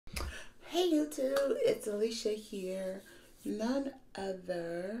YouTube, it's Alicia here, none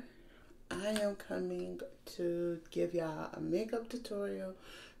other. I am coming to give y'all a makeup tutorial.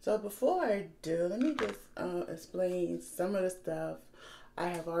 So before I do, let me just explain some of the stuff I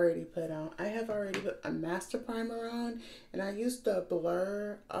have already put on. I have already put a master primer on, and I used the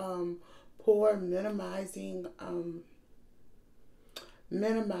Blur pore minimizing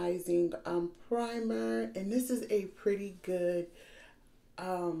primer, and this is a pretty good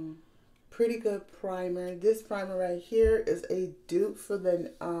primer. This primer right here is a dupe for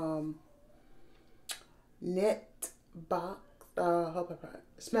the Net Box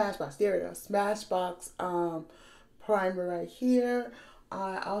Smashbox. There we go. Smashbox primer right here.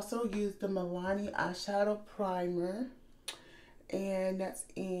 I also used the Milani eyeshadow primer, and that's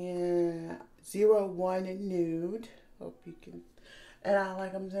in 01 Nude. Hope you can. And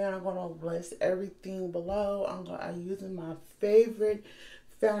I'm saying, I'm gonna list everything below. I'm using my favorite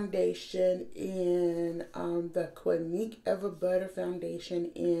foundation in the Clinique Ever Butter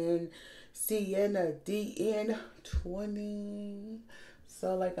foundation in Sienna DN20.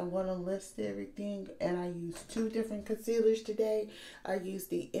 So I'm gonna list everything, and I used two different concealers today. I used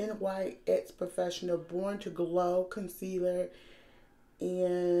the NYX Professional Born to Glow concealer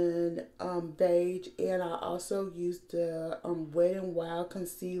in beige, and I also used the Wet n Wild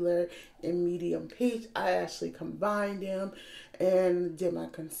concealer in medium peach. I actually combined them and did my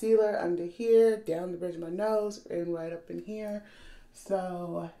concealer under here, down the bridge of my nose, and right up in here.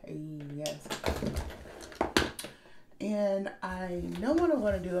 So yes, and I know what I'm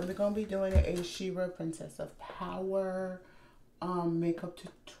going to do. I'm going to be doing a Shira Princess of Power makeup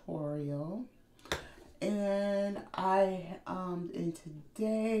tutorial. And and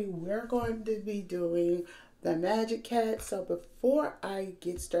today we're going to be doing the Magiccats. So before I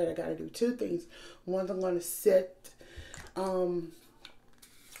get started, I gotta do two things. One, I'm gonna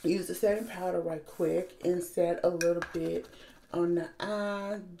use the setting powder right quick and set a little bit on the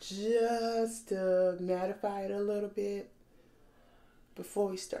eye just to mattify it a little bit before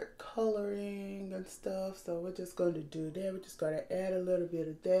we start coloring and stuff. So we're just going to do that. We're just going to add a little bit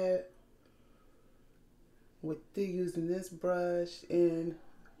of that with using this brush in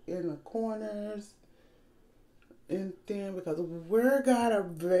the corners and then, because we're got a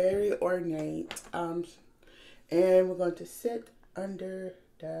very ornate and we're going to sit under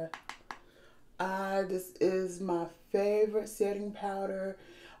the eye. This is my favorite setting powder,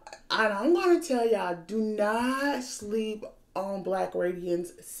 and I'm going to tell y'all, do not sleep on Black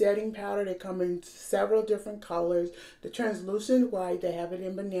Radiance setting powder. They come in several different colors. The translucent white, they have it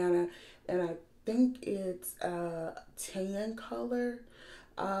in banana, and I think it's a tan color.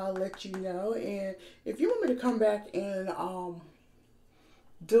 I'll let you know. And if you want me to come back and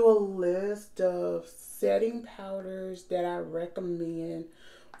do a list of setting powders that I recommend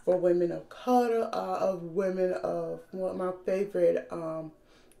for women of color, one of my favorite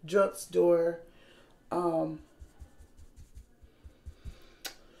drugstore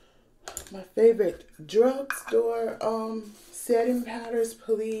setting powders,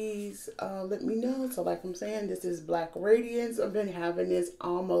 please let me know. So I'm saying, this is Black Radiance. I've been having this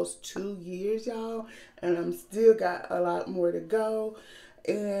almost 2 years, y'all, and I'm still got a lot more to go.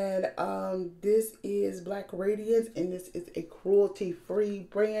 And this is Black Radiance, and this is a cruelty-free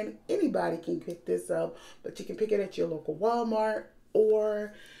brand. Anybody can pick this up, but you can pick it at your local Walmart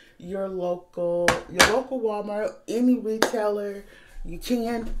or your local Walmart, any retailer you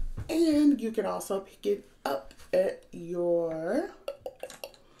can, and you can also pick it up at your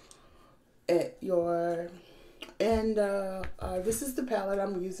this is the palette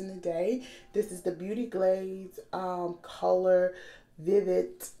I'm using today. This is the Beauty Glazed color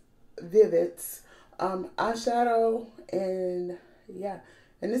Vivids eyeshadow, and yeah,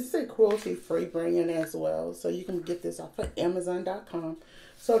 and this is a cruelty-free brand as well, so you can get this off of Amazon.com.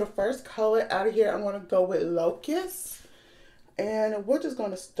 So the first color out of here, I'm going to go with Lotus, and we're just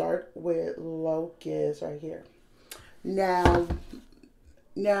going to start with Lotus right here. Now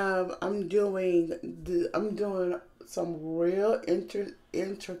I'm doing some real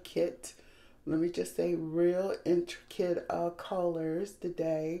intricate, let me just say, real intricate colors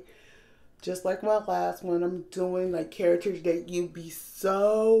today. Just like my last one, I'm doing characters that you'd be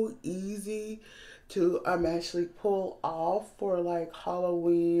so easy to actually pull off for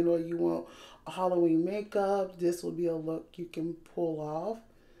Halloween, or you want a Halloween makeup. This will be a look you can pull off.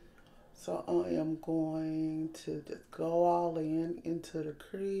 So I am going to just go all into the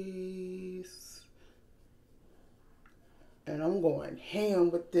crease. And I'm going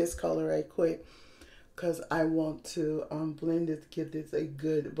ham with this color right quick. because I want to blend this, give this a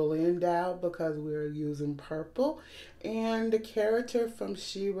good blend out because we're using purple. And the character from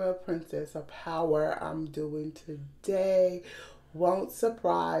She-Ra, Princess of Power, I'm doing today won't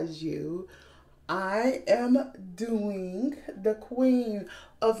surprise you. I am doing the Queen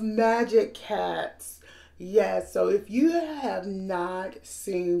of Magiccats. Yes, so if you have not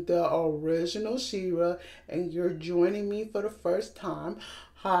seen the original She-Ra and you're joining me for the first time,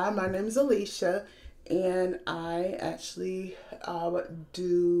 hi, my name is Alicia, and I actually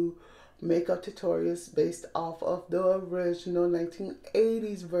do makeup tutorials based off of the original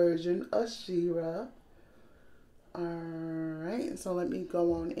 1980s version of She-Ra. Alright, so let me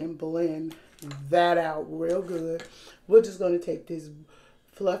go on and blend that out real good. We're just going to take this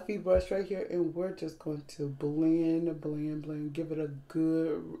fluffy brush right here and we're just going to blend, give it a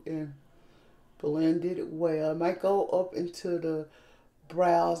good and blend it well. It might go up into the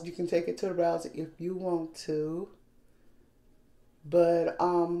brows. You can take it to the brows if you want to. But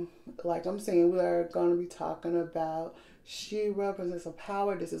like I'm saying, we are going to be talking about She-Ra, Princess of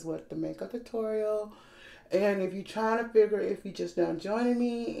Power. This is what the makeup tutorial. And if you're trying to figure, if you're just now joining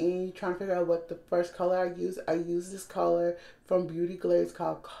me and you're trying to figure out what the first color I use this color from Beauty Glaze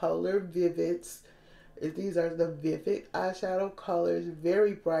called Color Vivids. These are the Vivid eyeshadow colors,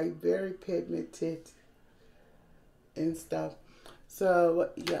 very bright, very pigmented and stuff. So,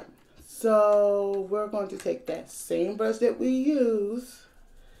 yeah. So, we're going to take that same brush that we use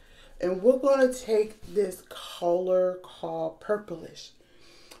and we're going to take this color called Purpleish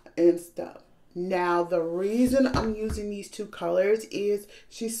and stuff. Now, the reason I'm using these two colors is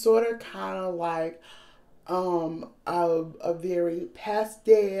she's sort of kind of like a very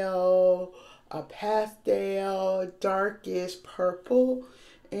pastel, darkish purple.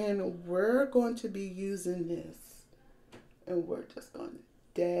 And we're going to be using this. And we're just going to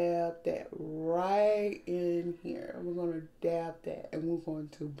dab that right in here. We're going to dab that. And we're going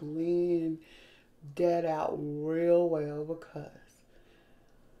to blend that out real well because.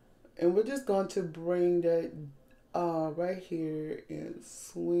 And we're just going to bring that right here and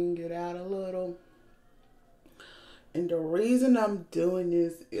swing it out a little. And the reason I'm doing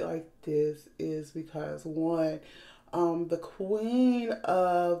this like this is because one, the Queen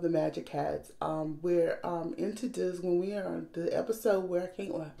of the Magiccats, we're introduced when we are on the episode where I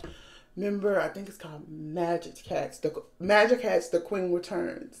can't remember, I think it's called Magiccats. The Magiccats, the Queen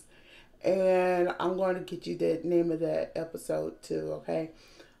Returns. And I'm going to get you the name of that episode too, okay?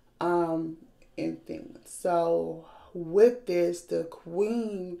 And things. So with this, the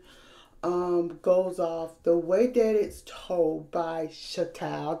Queen goes off the way that it's told by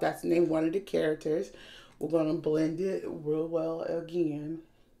Chantal. That's the name of one of the characters. We're going to blend it real well again.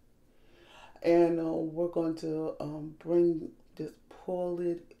 And we're going to pull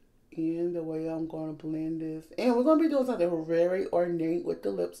it in the way I'm going to blend this. And we're going to be doing something very ornate with the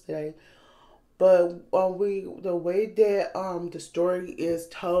lips today. But the way that the story is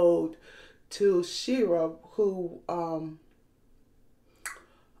told to She-Ra, who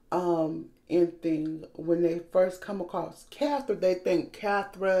when they first come across Catherine, they think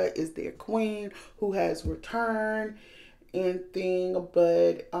Catherine is their queen who has returned and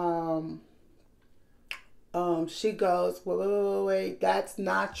but she goes, wait, that's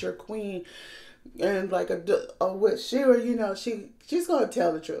not your queen. And like with She-Ra, you know, she's gonna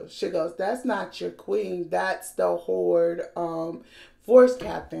tell the truth. She goes, that's not your queen, that's the Horde force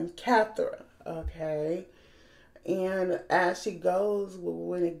captain, Catherine. Okay. And as she goes,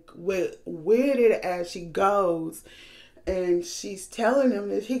 with it as she goes, and she's telling him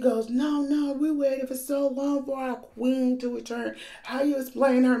this, he goes, no, we waited for so long for our queen to return. How you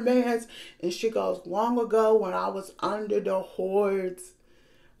explain her mess? And she goes, long ago when I was under the Horde's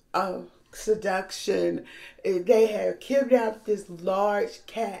seduction, they had kidnapped this large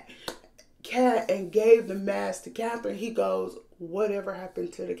cat and gave the mask to Catherine. He goes, whatever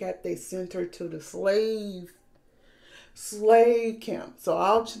happened to the cat? They sent her to the slave camp. So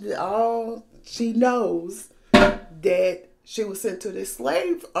all she knows that she was sent to this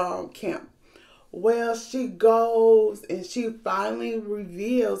slave camp. Well, she goes and she finally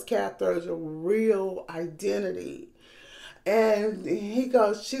reveals Catherine's real identity. And he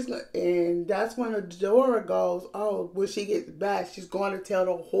goes, and that's when Adora goes, oh, when she gets back, she's going to tell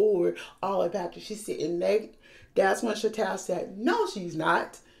the Horde all about it. She's sitting there. That's when Chantal said, no, she's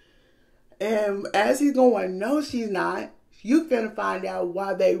not. And as he's going, no, she's not, you finna find out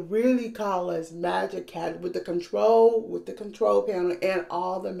why they really call us Magiccats with the control panel and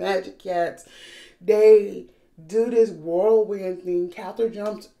all the Magiccats. They do this whirlwind thing. Catherine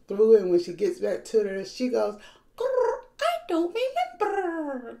jumps through it, and when she gets back to her, she goes, I don't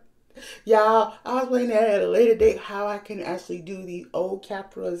remember. Y'all, I was playing that at a later date how I can actually do the old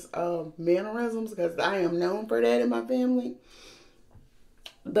Capra's mannerisms because I am known for that in my family.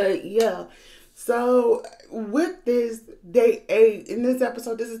 But yeah, so with this day 8 in this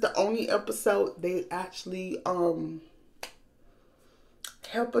episode, this is the only episode they actually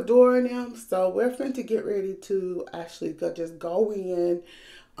help adoring them. So we're going to get ready to actually just go in,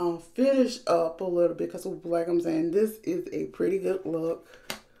 finish up a little bit because, like I'm saying, this is a pretty good look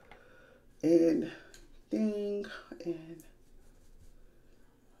and thing. And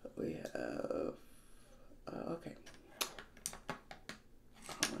we have okay.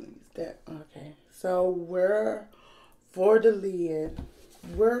 I want to use that. Okay, so we're for the lid.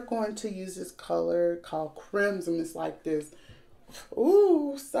 We're going to use this color called Crimson. It's like this.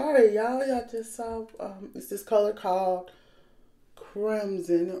 Ooh, sorry, y'all. Y'all just saw, it's this color called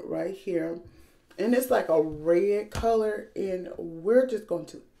Crimson right here. And it's like a red color. And we're just going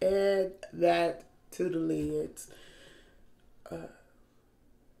to add that to the lids.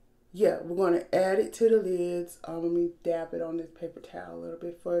 Yeah, we're going to add it to the lids. Let me dab it on this paper towel a little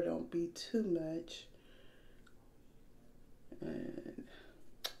bit for it don't be too much. And,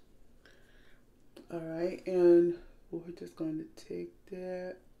 all right, and we're just going to take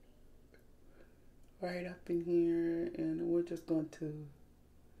that right up in here, and we're just going to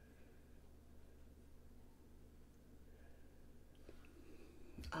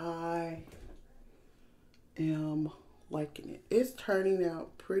I am liking it. It's turning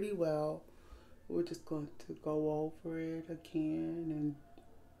out pretty well. We're just going to go over it again and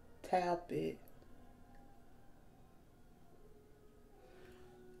tap it.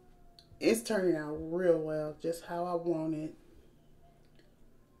 It's turning out real well, just how I want it.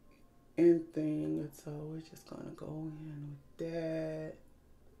 And thing, so we're just gonna go in with that.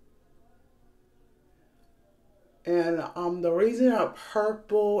 And the reason I'm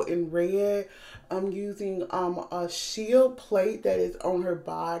purple and red, I'm using a shield plate that is on her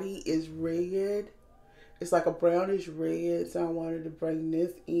body is red. It's like a brownish red, so I wanted to bring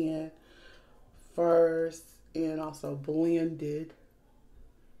this in first and also blend it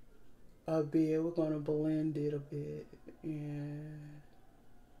a bit. We're gonna blend it a bit and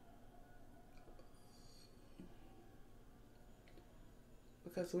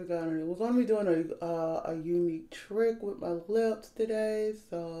because we're gonna be doing a unique trick with my lips today.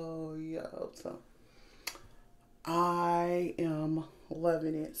 So yeah, so I am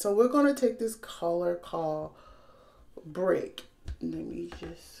loving it. So we're gonna take this color called Brick. Let me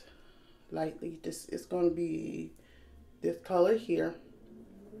just lightly it's gonna be this color here,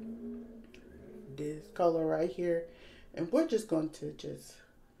 this color right here, and we're just going to just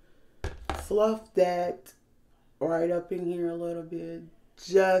fluff that right up in here a little bit.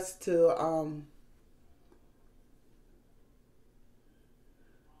 Just to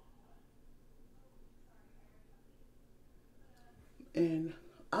and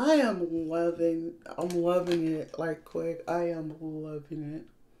I'm loving it like quick. I am loving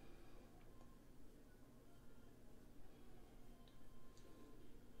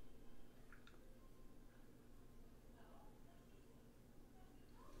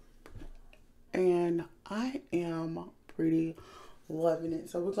it. And I am pretty loving it.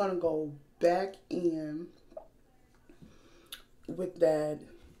 So we're gonna go back in with that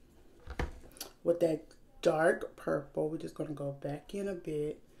dark purple. We're just gonna go back in a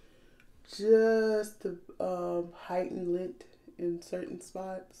bit just to heighten it in certain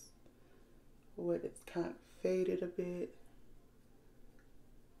spots where it's kind of faded a bit.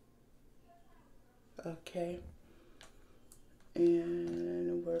 Okay,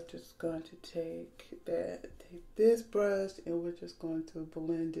 and we're just going to take this brush and we're just going to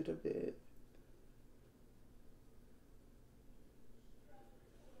blend it a bit.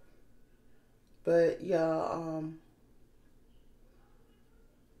 But yeah,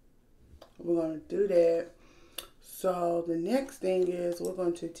 we're going to do that. So the next thing is we're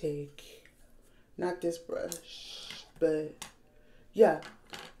going to take, not this brush, but yeah,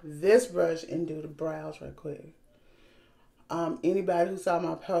 this brush and do the brows right quick. Anybody who saw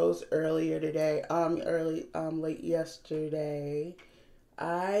my post earlier today, late yesterday,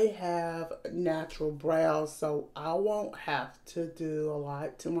 I have natural brows, so I won't have to do a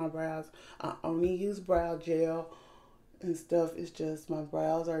lot to my brows. I only use brow gel and stuff. It's just my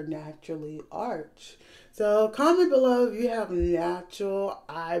brows are naturally arched. So comment below if you have natural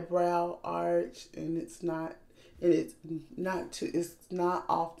eyebrow arch and it's not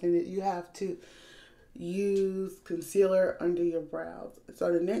often that you have to use concealer under your brows.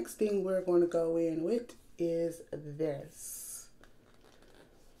 So the next thing we're going to go in with is this.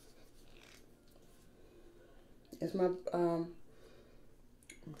 It's my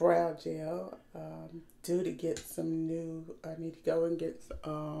brow gel. Due to get some new, I need to go and get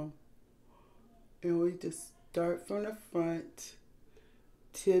and we just start from the front,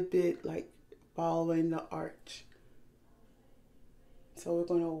 tidbit, like following the arch. So we're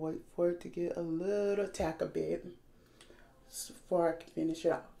going to wait for it to get a little tack a bit before I can finish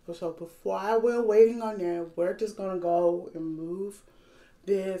it off. So before we're waiting on that, we're just going to go and move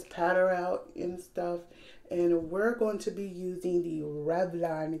this powder out and stuff. And we're going to be using the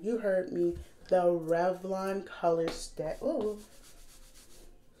Revlon, you heard me, the Revlon Color Stay. Oh,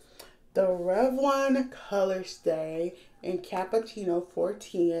 the Revlon Color Stay in Cappuccino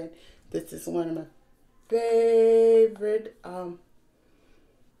 410. This is one of my favorite one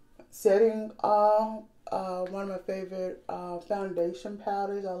of my favorite foundation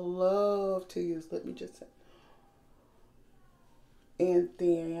powders. I love to use. Let me just say. And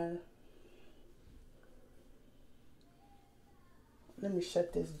then let me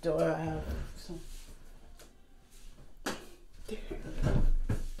shut this door out. So,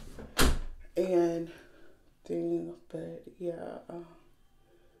 and then, but yeah.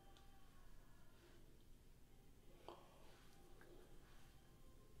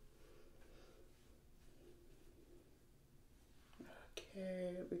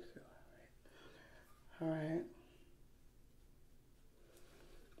 Okay, we feel all right. All right.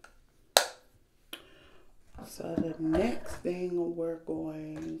 So the next thing we're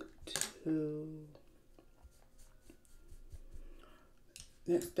going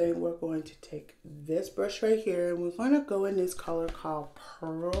to take this brush right here, and we're going to go in this color called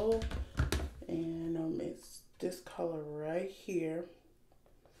Pearl, and it's this color right here,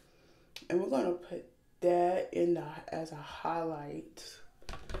 and we're going to put that in as a highlight.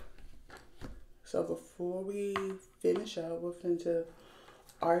 So before we finish up, we're going to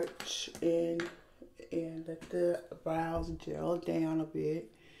arch and let the brows gel down a bit,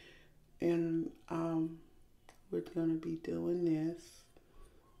 and we're going to be doing this.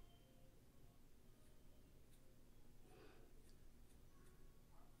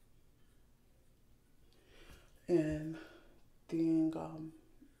 And then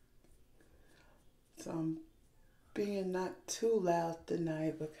so I'm being not too loud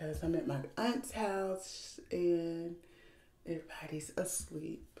tonight because I'm at my aunt's house and everybody's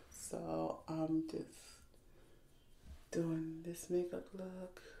asleep. So I'm just doing this makeup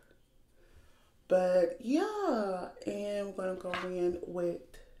look. But yeah, and we're going to go in with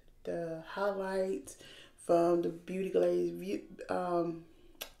the highlights from the Beauty Glaze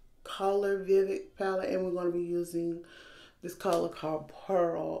Color Vivid palette, and we're going to be using this color called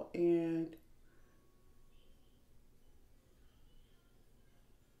Pearl. And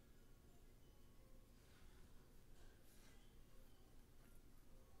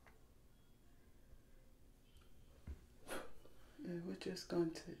we're just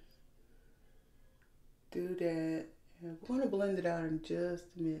going to do that, and we're going to blend it out in just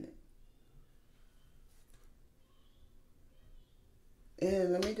a minute.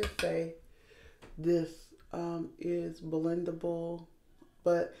 And let me just say, this is blendable,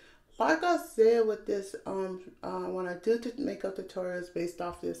 but like I said with this, when I do the makeup tutorials based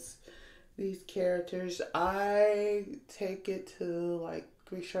off these characters, I take it to like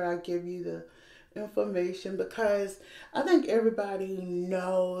make sure I give you the information, because I think everybody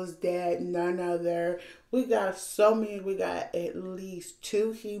knows that none other. We got so many. We got at least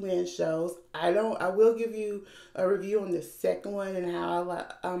 2 He-Man shows. I will give you a review on the second one and how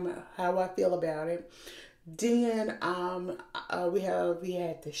I feel about it. Then we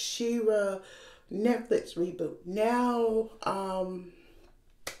had the She-Ra Netflix reboot. Now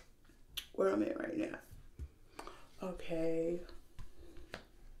where I'm at right now. Okay.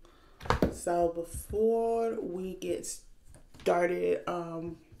 So before we get started,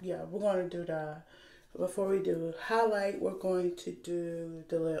 yeah, we're going to do before we do highlight, we're going to do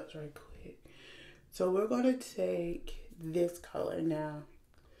the lips right quick. So we're going to take this color now.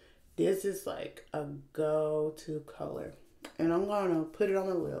 This is like a go-to color. And I'm going to put it on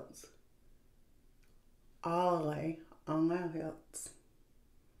my lips. All the way on my lips.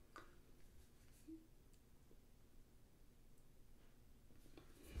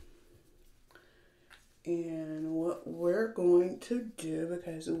 And what we're going to do,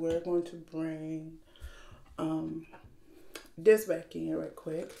 because we're going to bring this back in right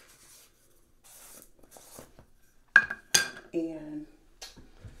quick. And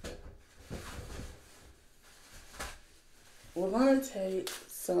we're going to take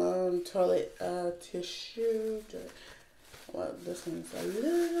some toilet tissue. Well, this one's a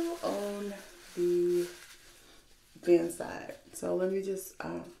little on the thin side. So let me just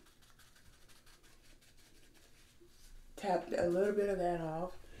tap a little bit of that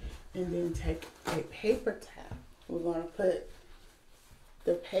off, and then take a paper towel. We're going to put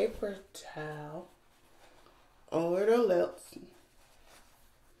the paper towel over the lips,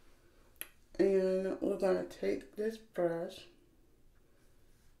 and we're going to take this brush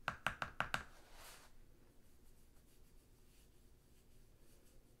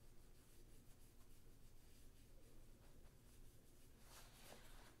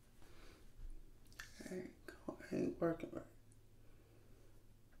and working right.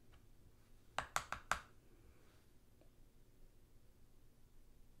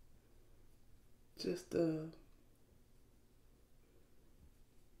 Just okay.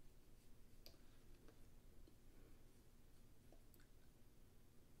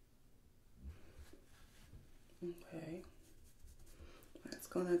 That's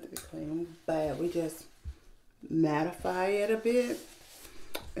gonna have to be clean, but we just mattify it a bit.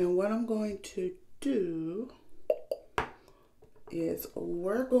 And what I'm going to do is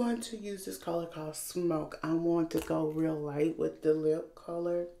we're going to use this color called Smoke. I want to go real light with the lip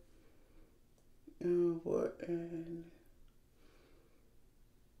color. And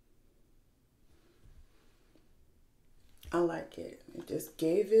I like it. It just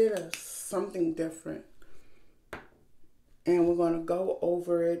gave it something different. And we're going to go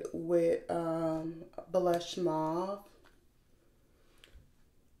over it with blush mauve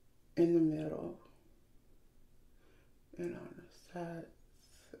in the middle and on the sides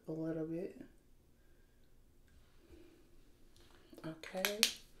a little bit. Okay.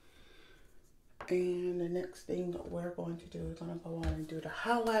 And the next thing we're going to do is going to go on and do the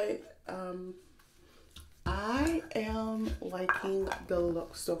highlight. I am liking the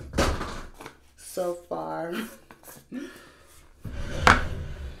look so far.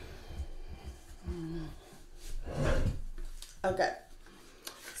 Okay.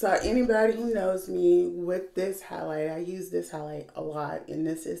 So anybody who knows me with this highlight, I use this highlight a lot, and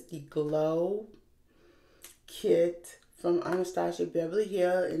this is the Glow Kit from Anastasia Beverly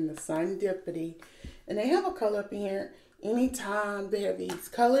Hills in the Serendipity. And they have a color up in here. Anytime they have these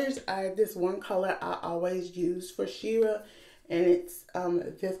colors, I have this one color I always use for Shira, and it's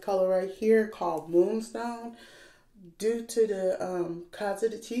this color right here called Moonstone. Due to the cause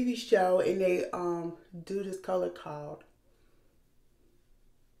of the TV show, and they do this color called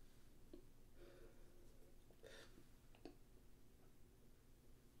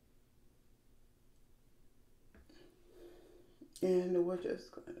and we're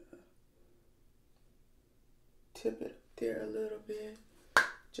just gonna tip it there a little bit,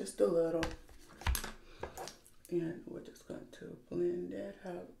 just a little, and we're just going to blend that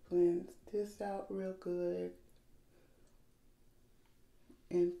out, blend this out real good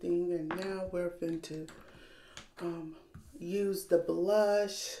and thing. And now we're going to use the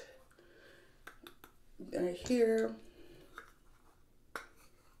blush right here,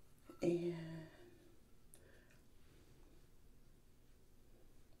 and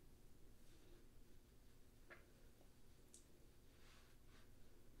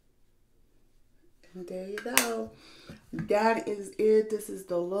there you go. That is it. This is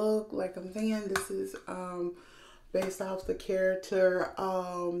the look. Like I'm saying, this is based off the character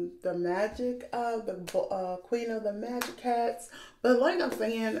the magic the Queen of the Magiccats. But like I'm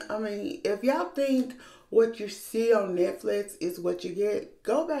saying, I mean, if y'all think what you see on Netflix is what you get,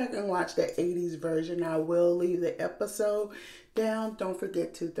 go back and watch the 80s version. I will leave the episode down. Don't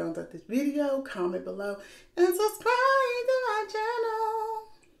forget to thumbs up this video, comment below, and subscribe to my channel.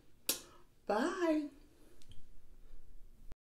 Bye.